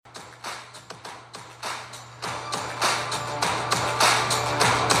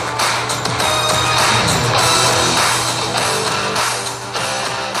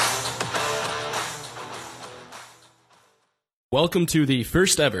Welcome to the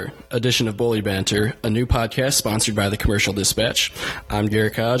first ever edition of Bully Banter, a new podcast sponsored by the Commercial Dispatch. I'm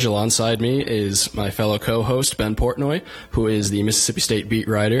Garrett Kodge. Alongside me is my fellow co-host, Ben Portnoy, who is the Mississippi State beat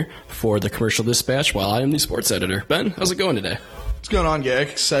writer for the Commercial Dispatch, while I am the sports editor. Ben, how's it going today? What's going on, Garrett?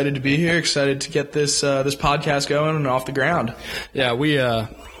 Excited to be here. Excited to get this podcast going and off the ground. Yeah,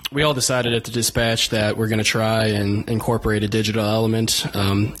 we all decided at the Dispatch that we're going to try and incorporate a digital element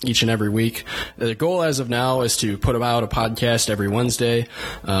each and every week. The goal as of now is to put out a podcast every Wednesday.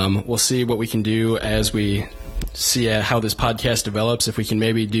 We'll see what we can do as we see how this podcast develops. If we can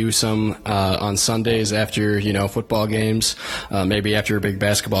maybe do some on Sundays after, football games, maybe after a big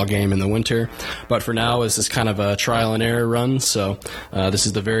basketball game in the winter. But for now, it's this kind of a trial and error run. So this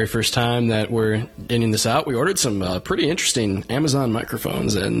is the very first time that we're getting this out. We ordered some pretty interesting Amazon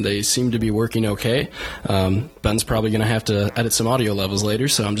microphones, and they seem to be working okay. Ben's probably going to have to edit some audio levels later,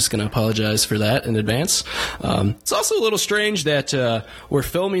 so I'm just going to apologize for that in advance. It's also a little strange that we're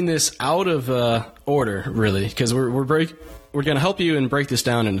filming this out of order, really, because we're going to help you and break this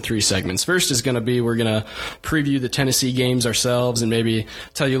down into three segments. First is going to be we're going to preview the Tennessee games ourselves and maybe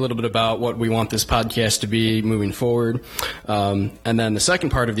tell you a little bit about what we want this podcast to be moving forward. And then the second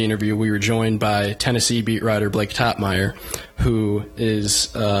part of the interview, we were joined by Tennessee beat writer Blake Toppmeyer, who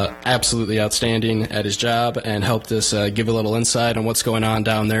is absolutely outstanding at his job and helped us give a little insight on what's going on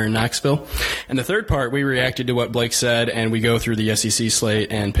down there in Knoxville. And the third part, we reacted to what Blake said, and we go through the SEC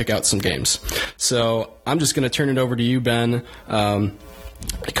slate and pick out some games. So I'm just going to turn it over to you, Ben.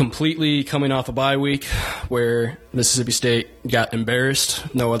 Completely coming off a bye week where Mississippi State got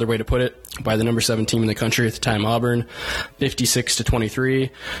embarrassed, no other way to put it, by the number 7 team in the country at the time, Auburn, 56-23.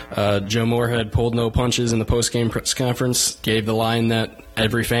 Joe Moorhead pulled no punches in the post-game press conference, gave the line that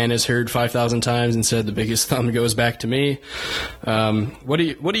every fan has heard 5,000 times and said the biggest thumb goes back to me. What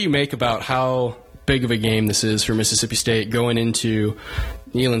do you make about how big of a game this is for Mississippi State going into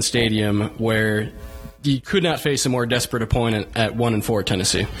Neyland Stadium, where you could not face a more desperate opponent at 1-4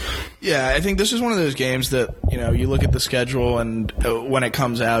 Tennessee? Yeah, I think this is one of those games that, you look at the schedule and when it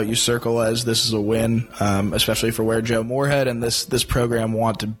comes out, you circle as this is a win, especially for where Joe Moorhead and this program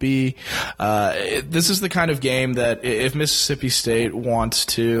want to be. This is the kind of game that if Mississippi State wants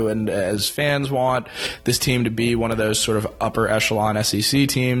to, and as fans want this team to be one of those sort of upper echelon SEC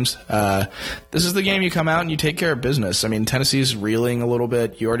teams, this is the game you come out and you take care of business. I mean, Tennessee's reeling a little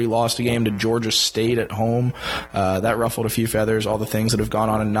bit. You already lost a game to Georgia State at home. That ruffled a few feathers, all the things that have gone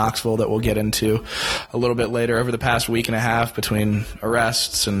on in Knoxville that we'll get into a little bit later. Over the past week and a half, between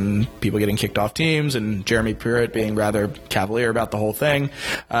arrests and people getting kicked off teams and Jeremy Pruitt being rather cavalier about the whole thing,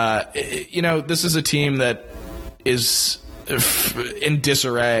 this is a team that is in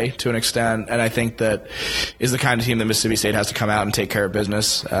disarray to an extent, and I think that is the kind of team that Mississippi State has to come out and take care of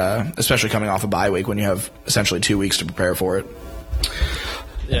business, especially coming off a bye week when you have essentially 2 weeks to prepare for it.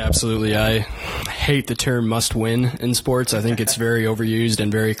 Yeah, absolutely. I hate the term must win in sports. I think it's very overused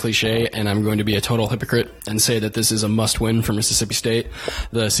and very cliche, and I'm going to be a total hypocrite and say that this is a must win for Mississippi State.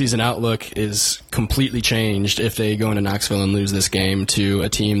 The season outlook is completely changed if they go into Knoxville and lose this game to a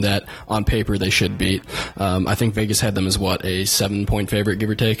team that on paper they should beat. I think Vegas had them as a 7-point favorite, give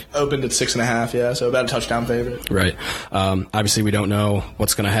or take? Opened at 6.5, yeah, so about a touchdown favorite. Right. Obviously we don't know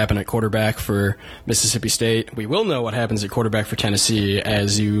what's going to happen at quarterback for Mississippi State. We will know what happens at quarterback for Tennessee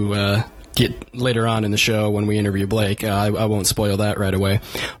as you get later on in the show when we interview Blake. I won't spoil that right away.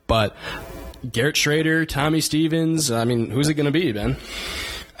 But Garrett Shrader, Tommy Stevens, who's it going to be, Ben?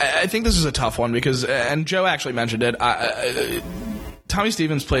 I think this is a tough one because, and Joe actually mentioned it, Tommy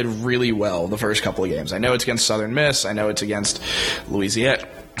Stevens played really well the first couple of games. I know it's against Southern Miss. I know it's against Louisiana,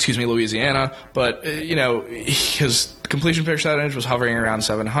 but, his completion percentage was hovering around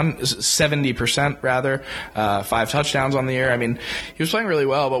 70%, 5 touchdowns on the year. He was playing really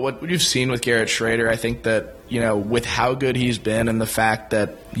well, but what you've seen with Garrett Shrader, I think that, with how good he's been and the fact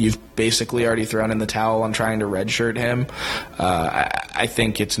that you've basically already thrown in the towel on trying to redshirt him, I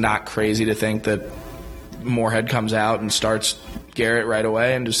think it's not crazy to think that Moorhead comes out and starts Garrett right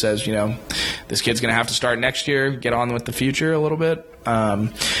away and just says, this kid's going to have to start next year, get on with the future a little bit.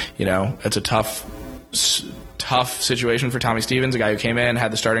 It's a tough situation for Tommy Stevens, a guy who came in,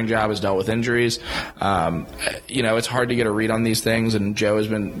 had the starting job, has dealt with injuries. It's hard to get a read on these things, and Joe has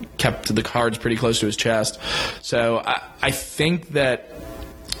been kept the cards pretty close to his chest. So I think that,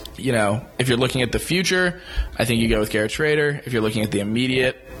 if you're looking at the future, I think you go with Garrett Shrader. If you're looking at the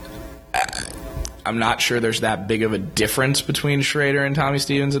immediate, I'm not sure there's that big of a difference between Shrader and Tommy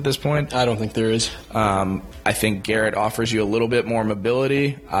Stevens at this point. I don't think there is. I think Garrett offers you a little bit more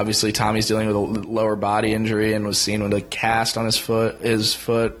mobility. Obviously, Tommy's dealing with a lower body injury and was seen with a cast on a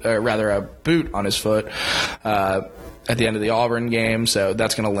boot on his foot. at the end of the Auburn game, so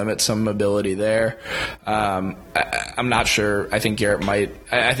that's going to limit some mobility there. I'm not sure. I think Garrett might.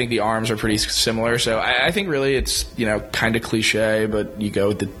 I think the arms are pretty similar, so I think really it's kind of cliche, but you go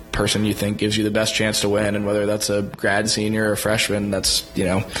with the person you think gives you the best chance to win, and whether that's a grad senior or a freshman, that's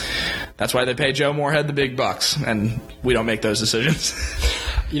why they pay Joe Moorhead the big bucks, and we don't make those decisions.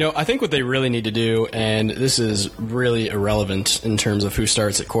 I think what they really need to do, and this is really irrelevant in terms of who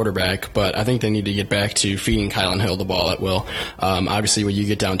starts at quarterback, but I think they need to get back to feeding Kylan Hill the ball at will. Obviously, when you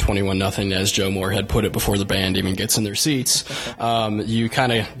get down 21-0, as Joe Moorhead put it before the band even gets in their seats, you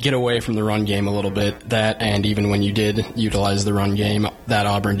kind of get away from the run game a little bit. That, and even when you did utilize the run game, that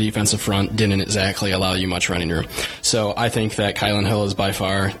Auburn defensive front didn't exactly allow you much running room. So I think that Kylan Hill is by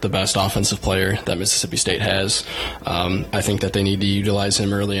far the best offensive player that Mississippi State has. I think that they need to utilize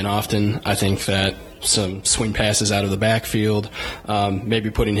him early and often. I think that some swing passes out of the backfield,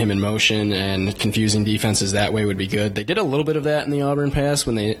 maybe putting him in motion and confusing defenses that way would be good. They did a little bit of that in the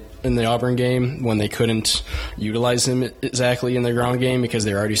Auburn game when they couldn't utilize him exactly in the ground game because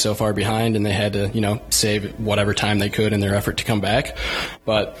they were already so far behind and they had to, save whatever time they could in their effort to come back.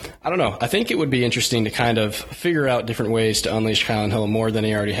 But I don't know. I think it would be interesting to kind of figure out different ways to unleash Kylan Hill more than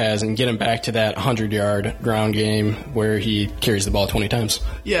he already has and get him back to that 100-yard ground game where he carries the ball 20 times.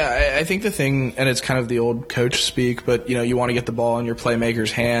 Yeah, I think the thing, and it's kind of the old coach speak, but you want to get the ball in your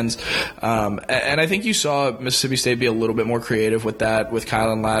playmakers' hands, and I think you saw Mississippi State be a little bit more creative with that with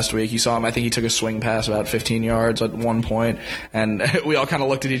Kylan last week. You saw him, I think he took a swing pass about 15 yards at one point, and we all kind of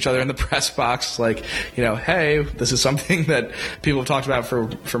looked at each other in the press box like, hey, this is something that people have talked about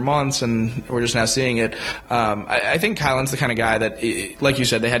for months, and we're just now seeing it. I think Kylan's the kind of guy that, like you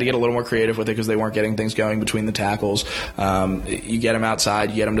said, they had to get a little more creative with it because they weren't getting things going between the tackles. You get him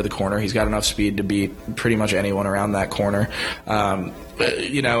outside, you get him to the corner, he's got enough speed to beat pretty much anyone around that corner.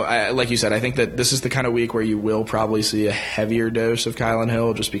 Like you said, I think that this is the kind of week where you will probably see a heavier dose of Kylan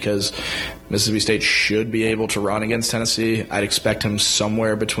Hill just because Mississippi State should be able to run against Tennessee. I'd expect him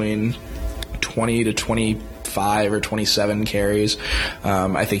somewhere between 20 to 25 or 27 carries.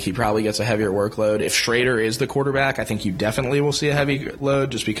 I think he probably gets a heavier workload. If Schrader is the quarterback, I think you definitely will see a heavy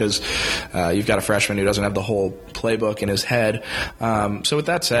load just because you've got a freshman who doesn't have the whole playbook in his head. So with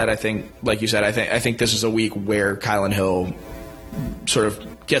that said, I think, like you said, I think this is a week where Kylan Hill sort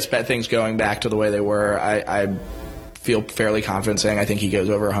of gets things going back to the way they were. I feel fairly confident saying I think he goes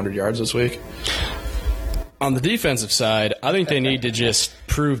over 100 yards this week. On the defensive side, I think they need to just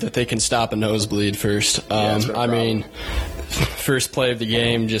prove that they can stop a nosebleed first. First play of the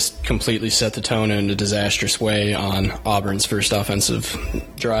game just completely set the tone in a disastrous way on Auburn's first offensive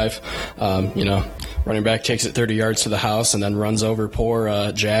drive. Running back takes it 30 yards to the house and then runs over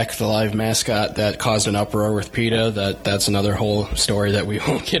poor Jack, the live mascot, that caused an uproar with PETA. That's another whole story that we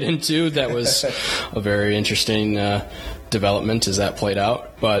won't get into. That was a very interesting development as that played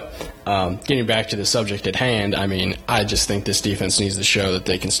out. But getting back to the subject at hand, I just think this defense needs to show that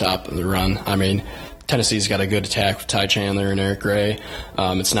they can stop the run. Tennessee's got a good attack with Ty Chandler and Eric Gray.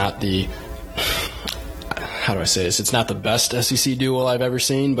 It's not the... How do I say this? It's not the best SEC duo I've ever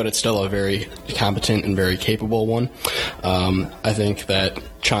seen, but it's still a very competent and very capable one. I think that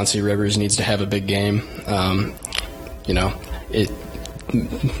Chauncey Rivers needs to have a big game. It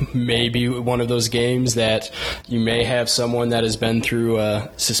may be one of those games that you may have someone that has been through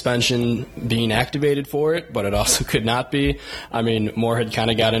a suspension being activated for it, but it also could not be. Moorhead kind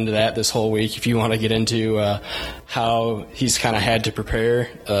of got into that this whole week. If you want to get into how he's kind of had to prepare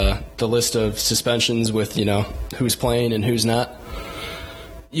the list of suspensions with, who's playing and who's not.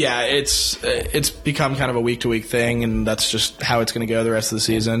 Yeah, it's become kind of a week-to-week thing, and that's just how it's going to go the rest of the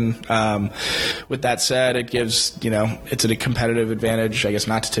season. With that said, it gives, it's a competitive advantage, I guess,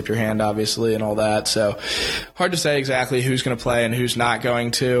 not to tip your hand, obviously, and all that. So hard to say exactly who's going to play and who's not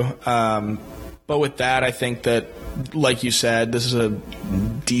going to. But with that, I think that, like you said, this is a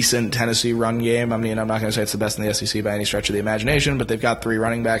decent Tennessee run game. I'm not going to say it's the best in the SEC by any stretch of the imagination, but they've got 3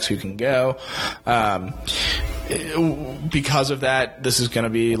 running backs who can go. Because of that, this is going to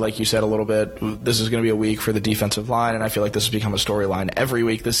be, like you said a little bit, this is going to be a week for the defensive line, and I feel like this has become a storyline every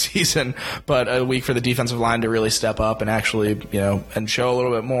week this season, but a week for the defensive line to really step up and actually, and show a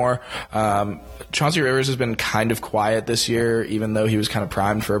little bit more. Chauncey Rivers has been kind of quiet this year, even though he was kind of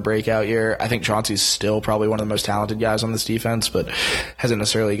primed for a breakout year. I think Chauncey's still probably one of the most talented guys on this defense, but hasn't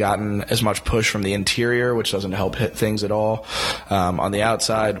necessarily gotten as much push from the interior, which doesn't help hit things at all. On the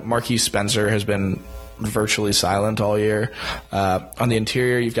outside, Marquise Spencer has been virtually silent all year. On the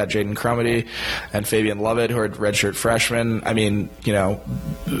interior, you've got Jaden Crumity and Fabian Lovett, who are redshirt freshmen. I mean,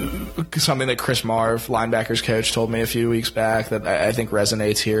 something that Chris Marv, linebackers coach, told me a few weeks back that I think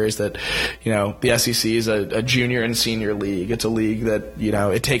resonates here is that, the SEC is a junior and senior league. It's a league that,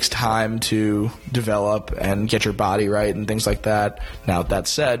 it takes time to develop and get your body right and things like that. Now, that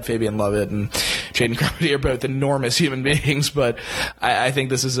said, Fabian Lovett and Jaden Crumity are both enormous human beings, but I think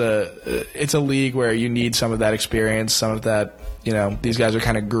this is it's a league where you need some of that experience, some of that, these guys are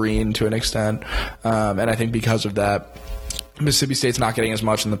kind of green to an extent. And I think because of that, Mississippi State's not getting as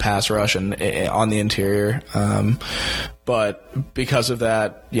much in the pass rush and on the interior. But because of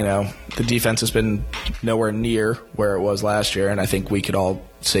that, the defense has been nowhere near where it was last year, and I think we could all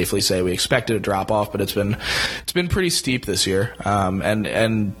safely say we expected a drop off, but it's been pretty steep this year,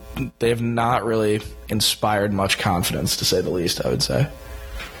 and they have not really inspired much confidence, to say the least, I would say.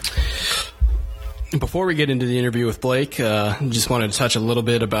 Before we get into the interview with Blake, just wanted to touch a little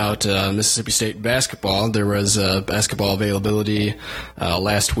bit about Mississippi State basketball. There was basketball availability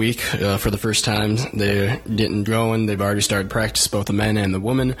last week for the first time. They're getting going. They've already started practice, both the men and the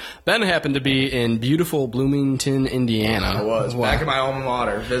women. Ben happened to be in beautiful Bloomington, Indiana. I was. Back at my alma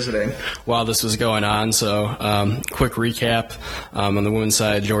mater, visiting. While this was going on. So quick recap. On the women's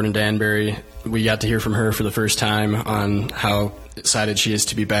side, Jordan Danbury, we got to hear from her for the first time on how excited she is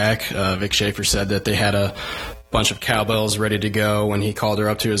to be back. Vic Schaefer said that they had a bunch of cowbells ready to go when he called her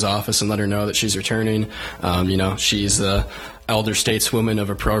up to his office and let her know that she's returning. She's the elder stateswoman of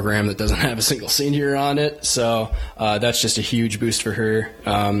a program that doesn't have a single senior on it. So that's just a huge boost for her.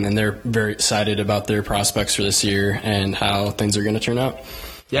 And they're very excited about their prospects for this year and how things are going to turn out.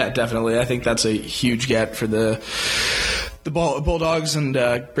 Yeah, definitely. I think that's a huge get for the Bulldogs, and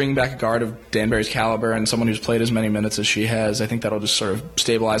bringing back a guard of Danbury's caliber and someone who's played as many minutes as she has. I think that'll just sort of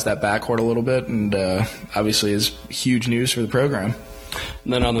stabilize that backcourt a little bit, and obviously is huge news for the program.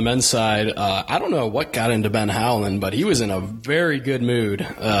 And then on the men's side, I don't know what got into Ben Howland, but he was in a very good mood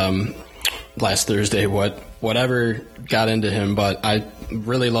last Thursday. Whatever got into him, but I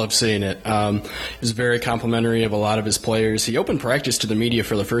really loved seeing it. He was very complimentary of a lot of his players. He opened practice to the media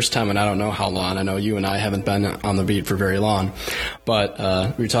for the first time in I don't know how long. I know you and I haven't been on the beat for very long, but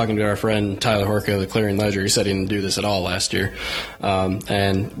we were talking to our friend Tyler Horka of the Clarion Ledger. He said he didn't do this at all last year,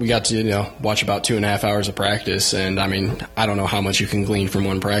 and we got to watch about 2.5 hours of practice. And I mean, I don't know how much you can glean from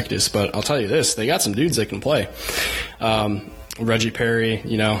one practice, but I'll tell you this: they got some dudes that can play. Reggie Perry,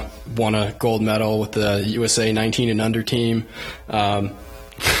 won a gold medal with the USA 19 and under team. Ben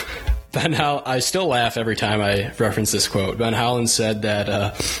Howland, I still laugh every time I reference this quote. Ben Howland said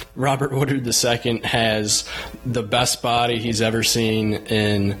that Robert Woodard II has the best body he's ever seen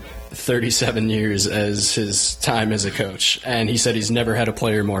in 37 years as his time as a coach, and he said he's never had a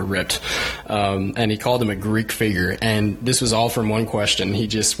player more ripped, and he called him a Greek figure, and this was all from one question. He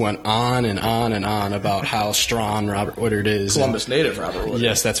just went on and on and on about how strong Robert Woodard is. Columbus native Robert Woodard.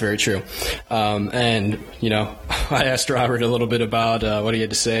 Yes, that's very true. And I asked Robert a little bit about what he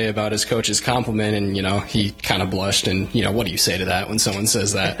had to say about his coach's compliment, and he kind of blushed, and what do you say to that when someone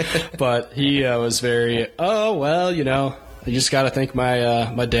says that? But he was very, I just got to thank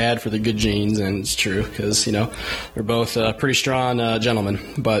my dad for the good genes, and it's true because they're both pretty strong gentlemen.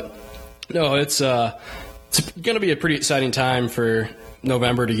 But no, it's going to be a pretty exciting time for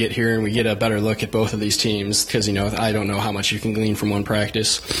November to get here, and we get a better look at both of these teams because I don't know how much you can glean from one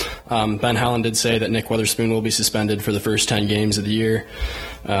practice. Ben Howland did say that Nick Weatherspoon will be suspended for the first 10 games of the year.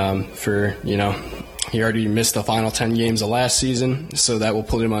 He already missed the final 10 games of last season, so that will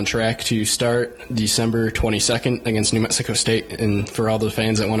put him on track to start December 22nd against New Mexico State, and for all the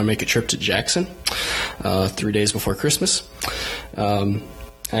fans that want to make a trip to Jackson 3 days before Christmas. And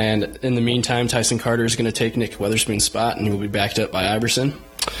in the meantime, Tyson Carter is going to take Nick Weatherspoon's spot, and he will be backed up by Iverson,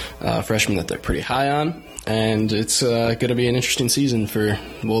 a freshman that they're pretty high on. And it's going to be an interesting season for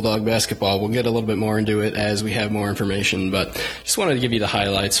Bulldog basketball. We'll get a little bit more into it as we have more information, but just wanted to give you the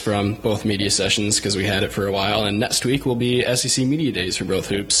highlights from both media sessions because we had it for a while. And next week will be SEC Media Days for both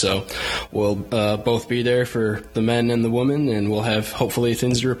hoops, so we'll both be there for the men and the women, and we'll have hopefully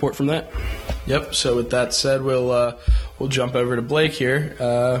things to report from that. Yep. So with that said, we'll jump over to Blake here,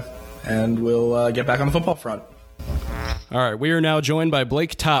 and we'll get back on the football front. All right, we are now joined by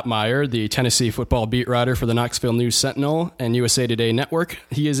Blake Topmeyer, the Tennessee football beat writer for the Knoxville News Sentinel and USA Today Network.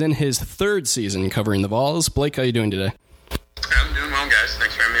 He is in his third season covering the Vols. Blake, how are you doing today? I'm doing well, guys.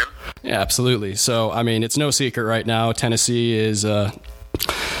 Thanks for having me on. Yeah, absolutely. So, it's no secret right now. Tennessee is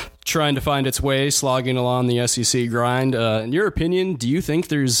trying to find its way, slogging along the SEC grind. In your opinion, do you think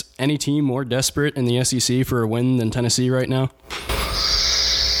there's any team more desperate in the SEC for a win than Tennessee right now?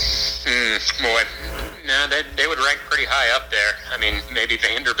 Boy, mean, maybe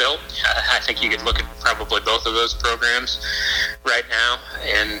Vanderbilt. I think you could look at probably both of those programs right now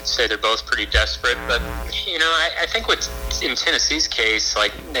and say they're both pretty desperate. But, I think in Tennessee's case,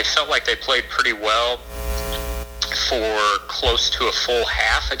 like, they felt like they played pretty well for close to a full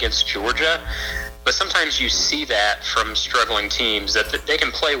half against Georgia. But sometimes you see that from struggling teams, that they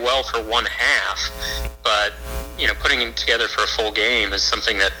can play well for one half, but putting it together for a full game is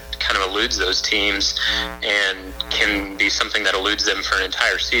something that kind of eludes those teams and can be something that eludes them for an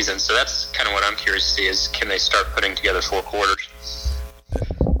entire season. So that's kind of what I'm curious to see, is can they start putting together full quarters?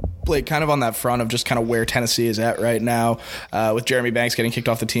 Blake, kind of on that front of just kind of where Tennessee is at right now, with Jeremy Banks getting kicked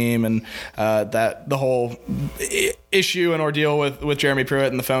off the team, and that the whole issue and ordeal with Jeremy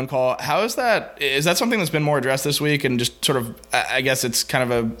Pruitt and the phone call. How is that? Is that something that's been more addressed this week? And just sort of, I guess it's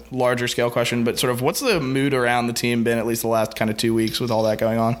kind of a larger scale question, but sort of what's the mood around the team been at least the last kind of 2 weeks with all that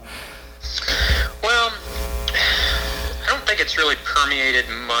going on? Well, I don't think it's really permeated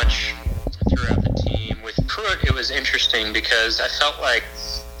much throughout the team. With Pruitt, it was interesting because I felt like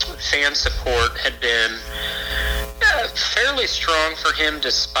fan support had been fairly strong for him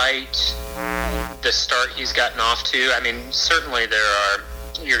despite the start he's gotten off to. I mean, certainly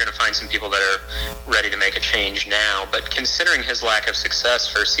you're going to find some people that are ready to make a change now, but considering his lack of success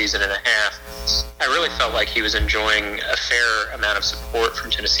for a season and a half, I really felt like he was enjoying a fair amount of support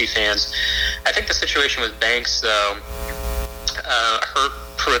from Tennessee fans. I think the situation with Banks, though, hurt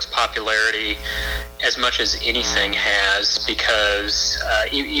Pruitt's popularity as much as anything has, because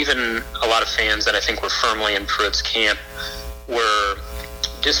even a lot of fans that I think were firmly in Pruitt's camp were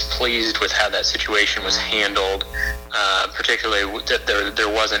displeased with how that situation was handled, particularly that there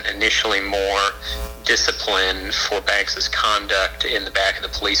wasn't initially more discipline for Banks's conduct in the back of the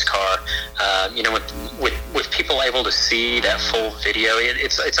police car. With people able to see that full video,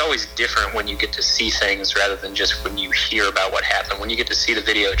 it's always different when you get to see things rather than just when you hear about what happened. When you get to see the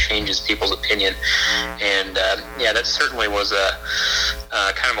video, it changes people's opinion. And that certainly was a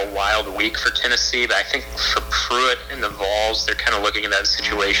kind of a wild week for Tennessee. But I think for Pruitt and the Vols, they're kind of looking at that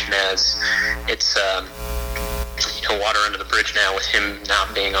situation as it's water under the bridge now with him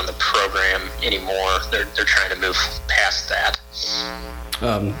not being on the program anymore. They're trying to move past that.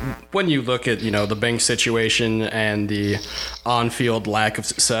 When you look at, the Banks situation and the on-field lack of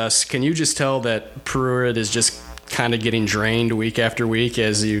success, can you just tell that Pruitt is just kind of getting drained week after week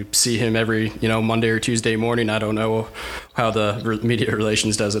as you see him every, Monday or Tuesday morning? I don't know how the media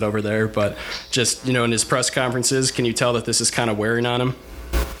relations does it over there, but just, in his press conferences, can you tell that this is kind of wearing on him?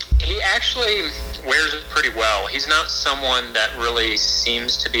 He actually wears it pretty well. He's not someone that really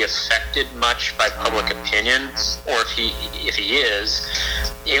seems to be affected much by public opinion, or if he is,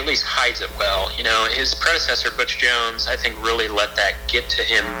 he at least hides it well. His predecessor, Butch Jones, I think really let that get to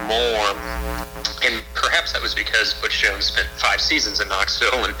him more. And perhaps that was because Butch Jones spent 5 seasons in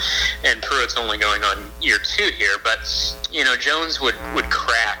Knoxville and Pruitt's only going on year 2 here. But, Jones would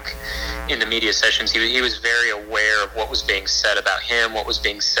crack in the media sessions. He was very aware of what was being said about him, what was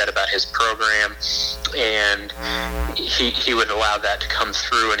being said about his program, and he would allow that to come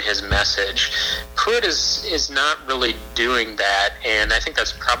through in his message. Pruitt is not really doing that, and I think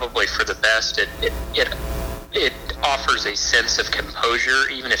that's probably for the best. It offers a sense of composure,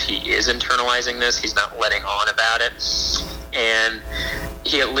 even if he is internalizing this. He's not letting on about it. And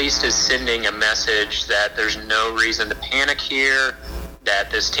he at least is sending a message that there's no reason to panic here,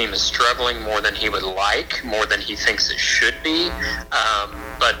 that this team is struggling more than he would like, more than he thinks it should be,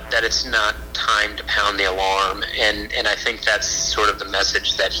 but that it's not time to pound the alarm. And I think that's sort of the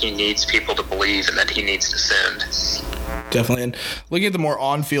message that he needs people to believe and that he needs to send. Definitely. And looking at the more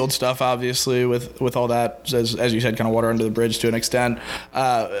on-field stuff, obviously, with all that, as you said, kind of water under the bridge to an extent.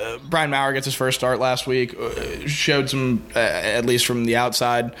 Brian Maurer gets his first start last week, showed some, at least from the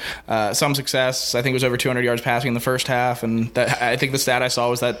outside, some success. I think it was over 200 yards passing in the first half. And I think the stat I saw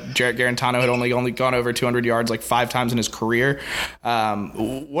was that Jarrett Garantano had only gone over 200 yards like 5 times in his career.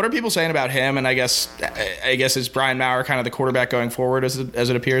 What are people saying about him? And I guess is Brian Maurer kind of the quarterback going forward as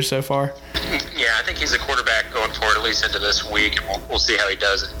it appears so far? Yeah, I think he's a quarterback going forward, at least into this week, and we'll see how he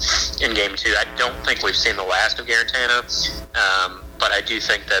does in game 2. I don't think we've seen the last of Garantano, but I do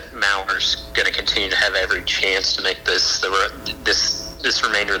think that Maurer's going to continue to have every chance to make this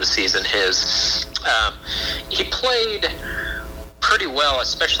remainder of the season his. He played pretty well,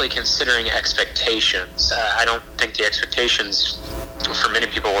 especially considering expectations. I don't think the expectations for many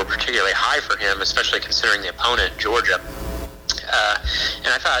people were particularly high for him, especially considering the opponent, Georgia.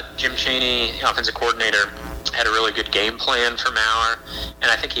 And I thought Jim Chaney, offensive coordinator, had a really good game plan for Maurer,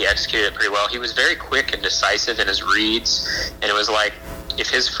 and I think he executed it pretty well. He was very quick and decisive in his reads, and it was like if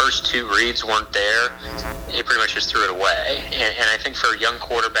his first two reads weren't there, he pretty much just threw it away. And I think for a young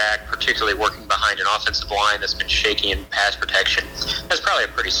quarterback, particularly working behind an offensive line that's been shaky in pass protection, that's probably a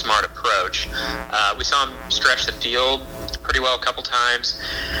pretty smart approach. We saw him stretch the field pretty well a couple times.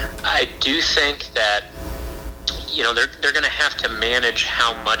 I do think that they're going to have to manage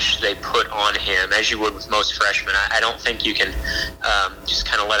how much they put on him, as you would with most freshmen. I don't think you can just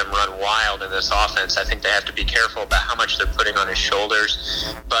kind of let him run wild in this offense. I think they have to be careful about how much they're putting on his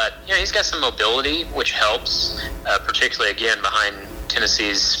shoulders. But he's got some mobility, which helps, particularly, again, behind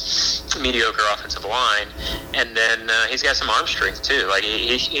Tennessee's mediocre offensive line. And then he's got some arm strength, too. Like,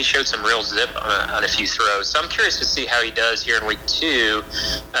 he showed some real zip on a few throws. So I'm curious to see how he does here in week 2,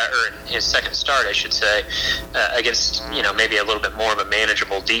 or in his second start, I should say, against, maybe a little bit more of a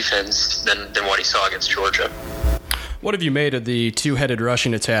manageable defense than what he saw against Georgia. What have you made of the two-headed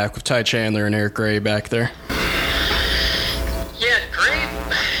rushing attack with Ty Chandler and Eric Gray back there? Yeah, Gray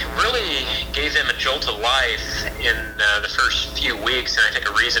really gave them a jolt of life in the first few weeks, and I think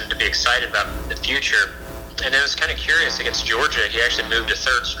a reason to be excited about the future. And it was kind of curious against Georgia. He actually moved to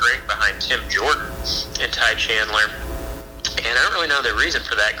third string behind Tim Jordan and Ty Chandler. And I don't really know the reason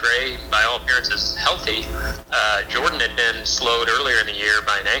for that. Gray, by all appearances, is healthy. Jordan had been slowed earlier in the year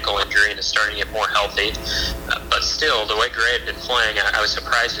by an ankle injury and is starting to get more healthy. But still, the way Gray had been playing, I was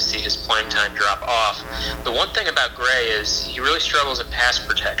surprised to see his playing time drop off. The one thing about Gray is he really struggles at pass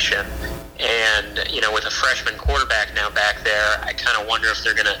protection. And, with a freshman quarterback now back there, I kind of wonder if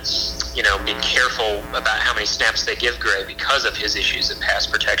they're going to, be careful about how many snaps they give Gray because of his issues in pass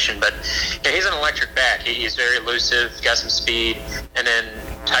protection. But he's an electric back. He's very elusive, got some speed. And then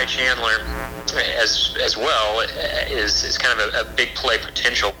Ty Chandler, as well, is kind of a big play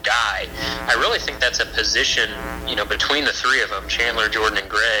potential guy. I really think that's a position, between the three of them, Chandler, Jordan, and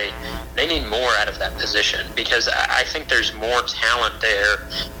Gray, they need more out of that position because I think there's more talent there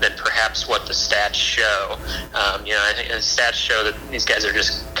than perhaps what the stats show. I think the stats show that these guys are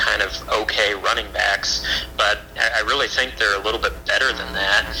just kind of okay running backs, but I really think they're a little bit better than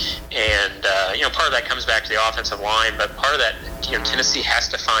that. And, part of that comes back to the offensive line, but part of that, Tennessee has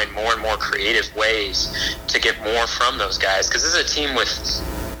to find more and more creative ways to get more from those guys because this is a team with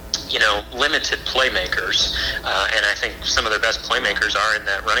limited playmakers, and I think some of their best playmakers are in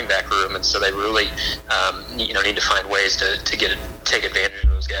that running back room, and so they really, need to find ways to take advantage of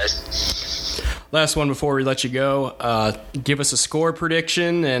those guys. Last one before we let you go. Give us a score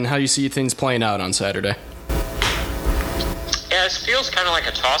prediction and how you see things playing out on Saturday. Yeah, it feels kind of like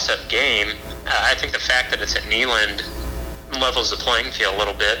a toss-up game. I think the fact that it's at Neyland levels the playing field a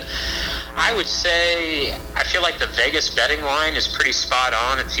little bit. I would say I feel like the Vegas betting line is pretty spot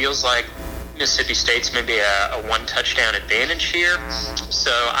on. It feels like Mississippi State's maybe a one-touchdown advantage here.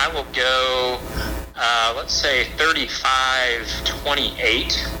 So I will go, let's say,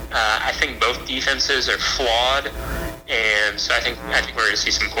 35-28. I think both defenses are flawed, and so I think we're going to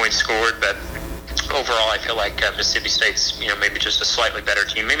see some points scored. But overall, I feel like Mississippi State's maybe just a slightly better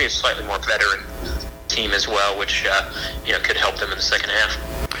team, maybe a slightly more veteran team as well, which could help them in the second half.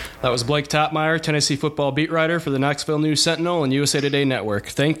 That was Blake Topmeyer, Tennessee football beat writer for the Knoxville News Sentinel and USA Today Network.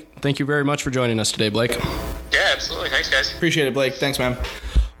 Thank you very much for joining us today, Blake. Yeah, absolutely. Thanks, guys. Appreciate it, Blake. Thanks, man.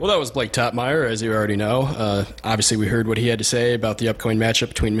 Well, that was Blake Topmeyer, as you already know. Obviously, we heard what he had to say about the upcoming matchup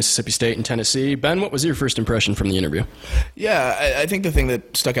between Mississippi State and Tennessee. Ben, what was your first impression from the interview? Yeah, I think the thing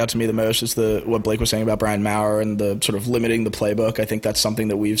that stuck out to me the most is what Blake was saying about Brian Maurer and the sort of limiting the playbook. I think that's something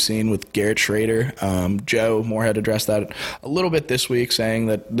that we've seen with Garrett Schrader. Joe Moorhead addressed that a little bit this week, saying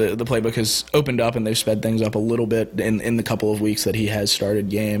that the playbook has opened up and they've sped things up a little bit in the couple of weeks that he has started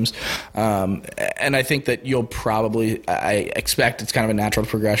games. And I think that I expect it's kind of a natural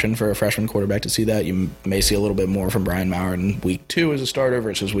progression for a freshman quarterback to see that. You may see a little bit more from Brian Maurer in week 2 as a starter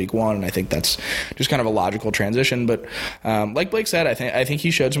versus week 1, and I think that's just kind of a logical transition. But like Blake said, I think he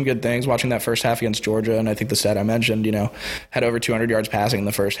showed some good things watching that first half against Georgia, and I think the stat I mentioned, had over 200 yards passing in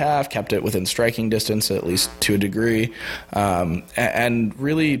the first half, kept it within striking distance at least to a degree, and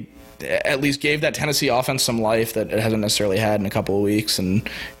really at least gave that Tennessee offense some life that it hasn't necessarily had in a couple of weeks, and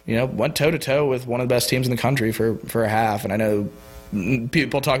went toe-to-toe with one of the best teams in the country for a half. And I know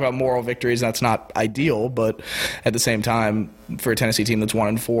people talk about moral victories, and that's not ideal, but at the same time, for a Tennessee team that's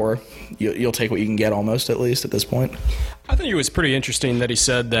 1-4, you'll take what you can get almost, at least at this point. I think it was pretty interesting that he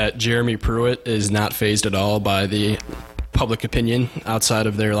said that Jeremy Pruitt is not fazed at all by the public opinion outside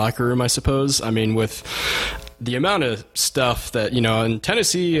of their locker room, I suppose. I mean, with the amount of stuff that, and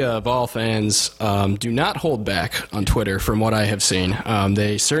Tennessee Vol fans do not hold back on Twitter from what I have seen.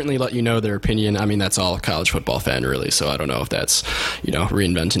 They certainly let you know their opinion. I mean, that's all a college football fan, really, so I don't know if that's,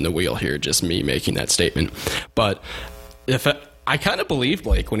 reinventing the wheel here, just me making that statement. But if I kind of believe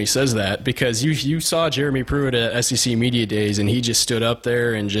Blake when he says that, because you saw Jeremy Pruitt at SEC Media Days, and he just stood up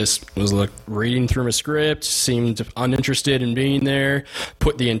there and just was reading through a script, seemed uninterested in being there,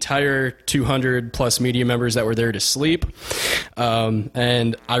 put the entire 200-plus media members that were there to sleep.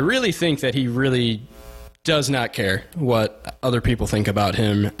 And I really think that he really does not care what other people think about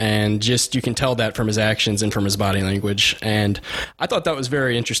him, and just you can tell that from his actions and from his body language. And I thought that was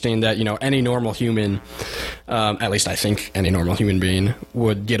very interesting that, any normal human, at least I think any normal human being,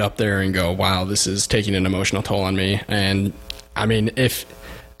 would get up there and go, wow, this is taking an emotional toll on me. And I mean, if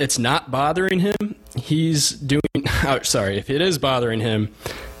it's not bothering him, if it is bothering him,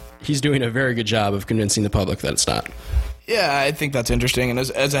 he's doing a very good job of convincing the public that it's not. Yeah, I think that's interesting. And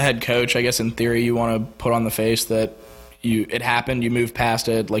as a head coach, I guess in theory you want to put on the face that it happened, you move past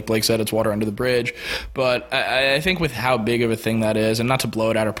it. Like Blake said, it's water under the bridge. But I think with how big of a thing that is, and not to blow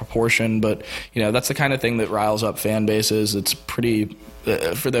it out of proportion, but that's the kind of thing that riles up fan bases. It's pretty.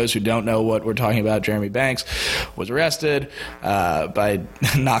 For those who don't know what we're talking about, Jeremy Banks was arrested by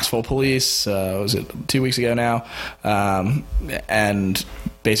Knoxville police. Was it 2 weeks ago now? And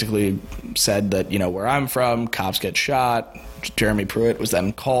basically said that, where I'm from, cops get shot. Jeremy Pruitt was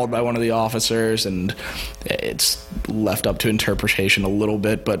then called by one of the officers, and it's left up to interpretation a little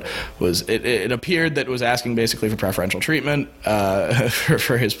bit, but it appeared that it was asking basically for preferential treatment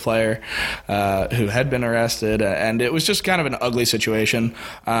for his player who had been arrested, and it was just kind of an ugly situation.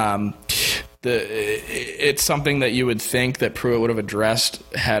 It's something that you would think that Pruitt would have addressed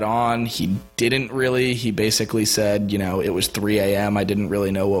head on. He didn't really. He basically said, it was 3 a.m. I didn't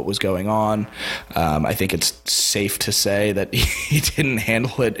really know what was going on. I think it's safe to say that he didn't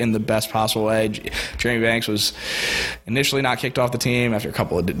handle it in the best possible way. Jeremy Banks was initially not kicked off the team after I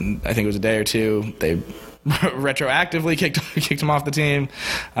think it was a day or two. They retroactively kicked him off the team,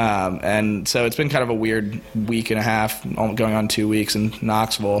 and so it's been kind of a weird week and a half, going on 2 weeks in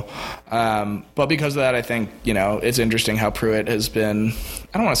Knoxville. But because of that, I think it's interesting how Pruitt has been.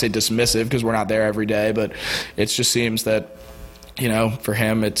 I don't want to say dismissive because we're not there every day, but it just seems that for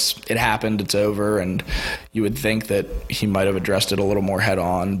him it happened, it's over, and you would think that he might have addressed it a little more head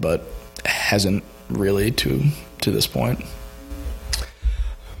on, but hasn't really to this point.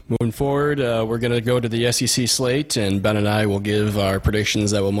 Moving forward, we're going to go to the SEC slate, and Ben and I will give our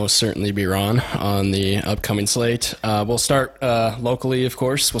predictions that will most certainly be wrong on the upcoming slate. We'll start locally, of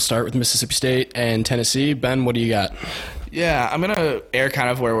course. We'll start with Mississippi State and Tennessee. Ben, what do you got? Yeah, I'm going to err kind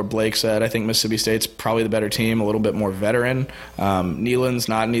of where Blake said. I think Mississippi State's probably the better team, a little bit more veteran. Neyland's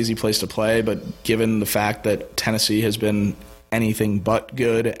not an easy place to play, but given the fact that Tennessee has been anything but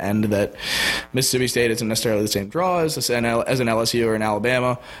good, and that Mississippi State isn't necessarily the same draw as an LSU or an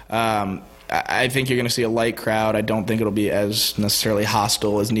Alabama, I think you're going to see a light crowd. I don't think it'll be as necessarily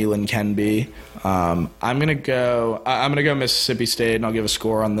hostile as Neyland can be. I'm going to go Mississippi State, and I'll give a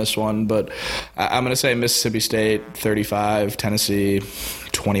score on this one, but I'm going to say Mississippi State 35, Tennessee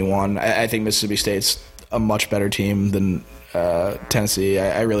 21. I think Mississippi State's a much better team than Tennessee.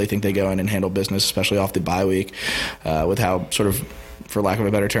 I really think they go in and handle business, especially off the bye week, with how sort of, for lack of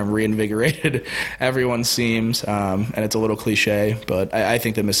a better term, reinvigorated everyone seems. And it's a little cliche, but I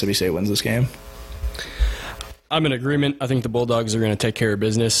think that Mississippi State wins this game. I'm in agreement. I think the Bulldogs are going to take care of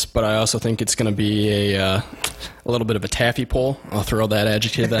business, but I also think it's going to be a little bit of a taffy pull. I'll throw that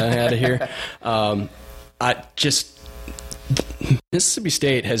adjective that I had here. Mississippi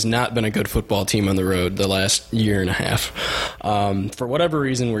State has not been a good football team on the road the last year and a half. For whatever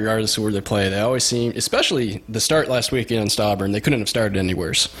reason, regardless of where they play, they always seem, especially the start last week against Auburn, they couldn't have started any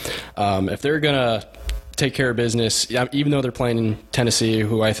worse. If they're going to take care of business, even though they're playing in Tennessee,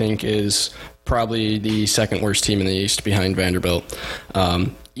 who I think is probably the second worst team in the East behind Vanderbilt,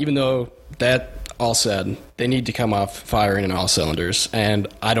 even though that all said, they need to come off firing in all cylinders. And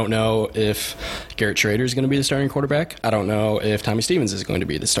I don't know if Garrett Schrader is going to be the starting quarterback. I don't know if Tommy Stevens is going to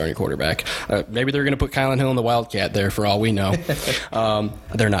be the starting quarterback. Maybe they're going to put Kylan Hill in the Wildcat there for all we know.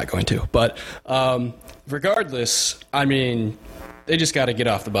 They're not going to. But regardless, I mean, they just got to get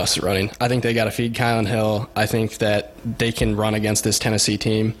off the bus running. I think they got to feed Kylan Hill. I think that they can run against this Tennessee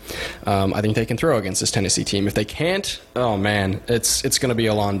team. I think they can throw against this Tennessee team. If they can't, oh man, it's going to be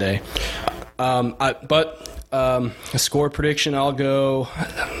a long day. A score prediction, I'll go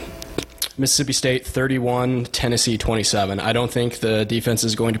Mississippi State 31, Tennessee 27. I don't think the defense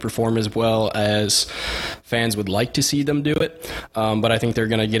is going to perform as well as fans would like to see them do it, but I think they're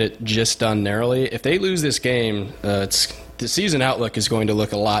going to get it just done narrowly. If they lose this game, the season outlook is going to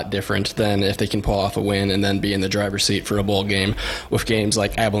look a lot different than if they can pull off a win and then be in the driver's seat for a bowl game, with games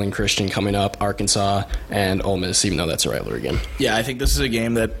like Abilene Christian coming up, Arkansas, and Ole Miss, even though that's a rivalry game. Yeah, I think this is a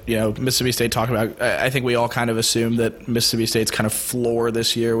game that, Mississippi State talked about. I think we all kind of assumed that Mississippi State's kind of floor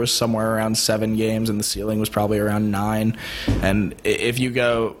this year was somewhere around 7 games, and the ceiling was probably around 9. And if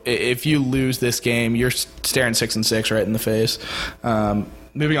you lose this game, you're staring 6-6 right in the face.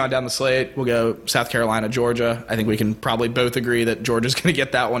 Moving on down the slate, we'll go South Carolina, Georgia. I think we can probably both agree that Georgia's going to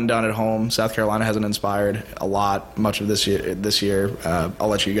get that one done at home. South Carolina hasn't inspired much of this year. I'll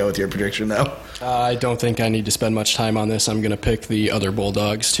let you go with your prediction, though. I don't think I need to spend much time on this. I'm going to pick the other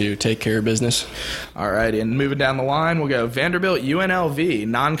Bulldogs to take care of business. All right, and moving down the line, we'll go Vanderbilt, UNLV,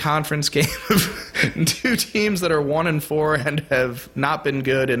 non-conference game of 2 teams that are 1-4 and have not been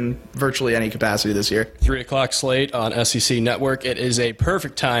good in virtually any capacity this year. 3 o'clock slate on SEC Network. It is a perfect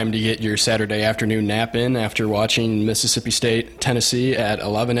time to get your Saturday afternoon nap in after watching Mississippi State, Tennessee at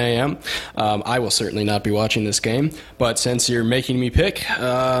 11 a.m. I will certainly not be watching this game, but since you're making me pick,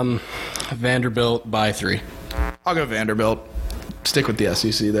 Vanderbilt by 3. I'll go Vanderbilt. Stick with the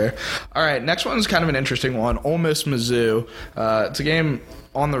SEC there. All right, next one's kind of an interesting one. Ole Miss, Mizzou. It's a game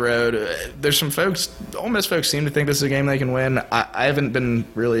on the road. There's some Ole Miss folks seem to think this is a game they can win. I haven't been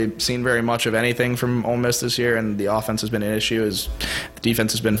really seen very much of anything from Ole Miss this year, and the offense has been an issue. The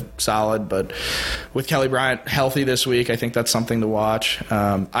defense has been solid, but with Kelly Bryant healthy this week, I think that's something to watch.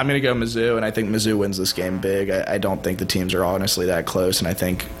 I'm going to go Mizzou, and I think Mizzou wins this game big. I don't think the teams are honestly that close, and I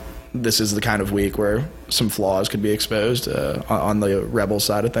think this is the kind of week where some flaws could be exposed on the Rebels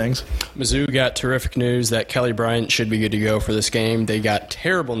side of things. Mizzou got terrific news that Kelly Bryant should be good to go for this game. They got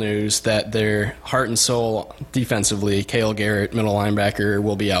terrible news that their heart and soul defensively, Cale Garrett, middle linebacker,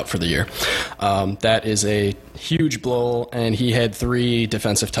 will be out for the year. That is a huge blow, and he had 3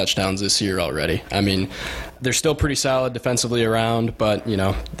 defensive touchdowns this year already. I mean, they're still pretty solid defensively around, but,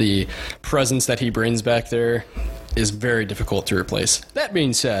 the presence that he brings back there is very difficult to replace. That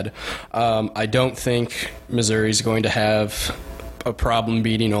being said, I don't think Missouri's going to have a problem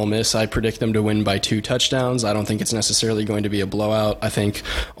beating Ole Miss. I predict them to win by 2 touchdowns. I don't think it's necessarily going to be a blowout. I think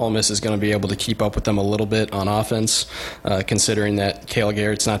Ole Miss is going to be able to keep up with them a little bit on offense, considering that Cale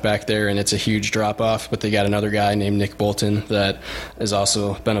Garrett's not back there and it's a huge drop-off, but they got another guy named Nick Bolton that has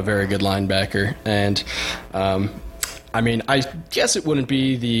also been a very good linebacker. And I guess it wouldn't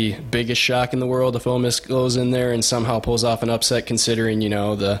be the biggest shock in the world if Ole Miss goes in there and somehow pulls off an upset, considering,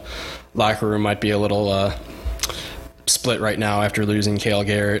 the locker room might be a little split right now after losing Cale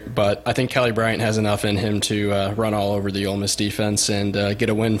Garrett. But I think Kelly Bryant has enough in him to run all over the Ole Miss defense and get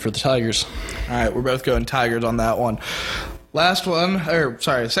a win for the Tigers. All right, we're both going Tigers on that one.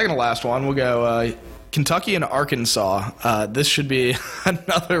 Second to last one, we'll go Kentucky and Arkansas. This should be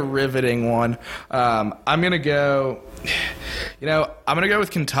another riveting one. I'm going to go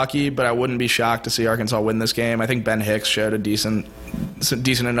with Kentucky, but I wouldn't be shocked to see Arkansas win this game. I think Ben Hicks showed a decent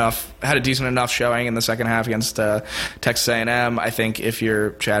enough showing in the second half against Texas A&M. I think if you're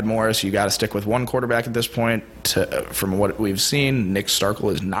Chad Morris, you got to stick with one quarterback at this point. From what we've seen, Nick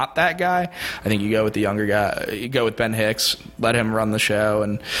Starkel is not that guy. I think you go with the younger guy. You go with Ben Hicks, let him run the show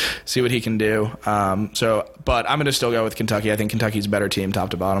and see what he can do. But I'm going to still go with Kentucky. I think Kentucky's a better team,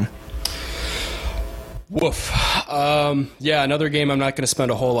 top to bottom. Woof. Another game I'm not going to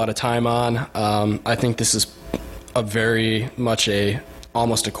spend a whole lot of time on. I think this is very much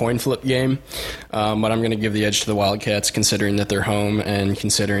almost a coin flip game, but I'm going to give the edge to the Wildcats, considering that they're home and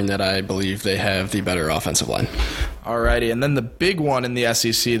considering that I believe they have the better offensive line. Alrighty, and then the big one in the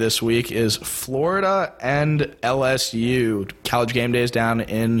SEC this week is Florida and LSU. College game days down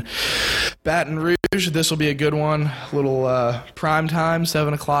in Baton Rouge. This will be a good one. Little prime time,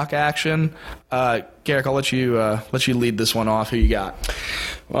 7 o'clock action. Garrick, I'll let you lead this one off. Who you got?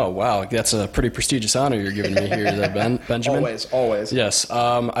 Oh, wow. That's a pretty prestigious honor you're giving me here, Benjamin. Always. Yes.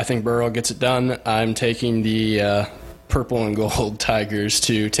 I think Burrow gets it done. I'm taking the purple and gold Tigers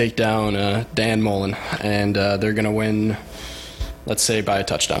to take down Dan Mullen, and they're going to win, let's say, by a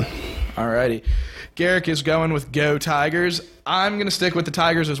touchdown. All righty. Garrick is going with Go Tigers. I'm going to stick with the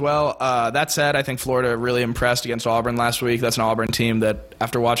Tigers as well. That said, I think Florida really impressed against Auburn last week. That's an Auburn team that,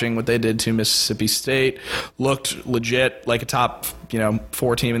 after watching what they did to Mississippi State, looked legit like a top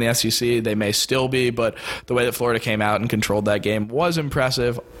 4 team in the SEC. They may still be, but the way that Florida came out and controlled that game was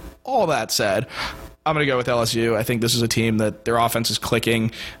impressive. All that said, I'm going to go with LSU. I think this is a team that their offense is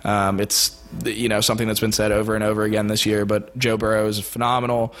clicking. It's something that's been said over and over again this year, but Joe Burrow is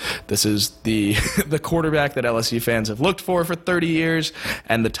phenomenal. This is the quarterback that LSU fans have looked for 30 years,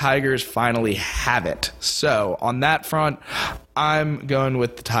 and the Tigers finally have it. So on that front, I'm going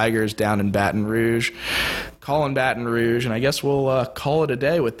with the Tigers down in Baton Rouge. calling Baton Rouge, and I guess we'll call it a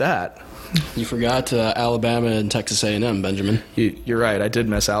day with that. You forgot Alabama and Texas A&M, Benjamin. You're right. I did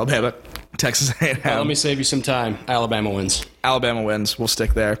miss Alabama, Texas A&M. Well, let me save you some time. Alabama wins. Alabama wins. We'll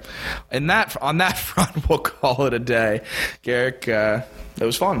stick there. On that front, we'll call it a day. Garrick, it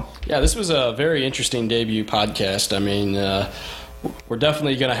was fun. Yeah, this was a very interesting debut podcast. I mean, we're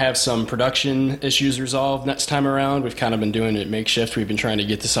definitely going to have some production issues resolved next time around. We've kind of been doing it makeshift. We've been trying to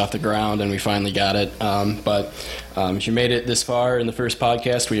get this off the ground, and we finally got it. But if you made it this far in the first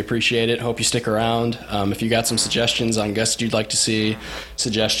podcast, we appreciate it. Hope you stick around. If you got some suggestions on guests you'd like to see,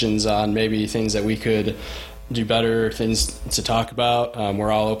 suggestions on maybe things that we could do better, things to talk about,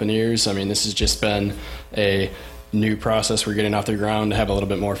 we're all open ears. I mean, this has just been a new process we're getting off the ground to have a little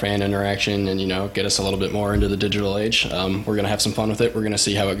bit more fan interaction and, get us a little bit more into the digital age. We're going to have some fun with it. We're going to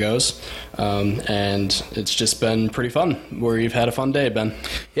see how it goes. And it's just been pretty fun. We've had a fun day, Ben.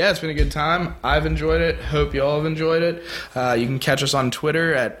 Yeah, it's been a good time. I've enjoyed it. Hope you all have enjoyed it. You can catch us on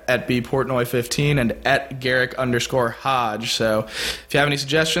Twitter at bportnoy15 and at Garrick_Hodge. So if you have any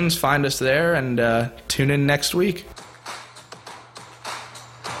suggestions, find us there and tune in next week.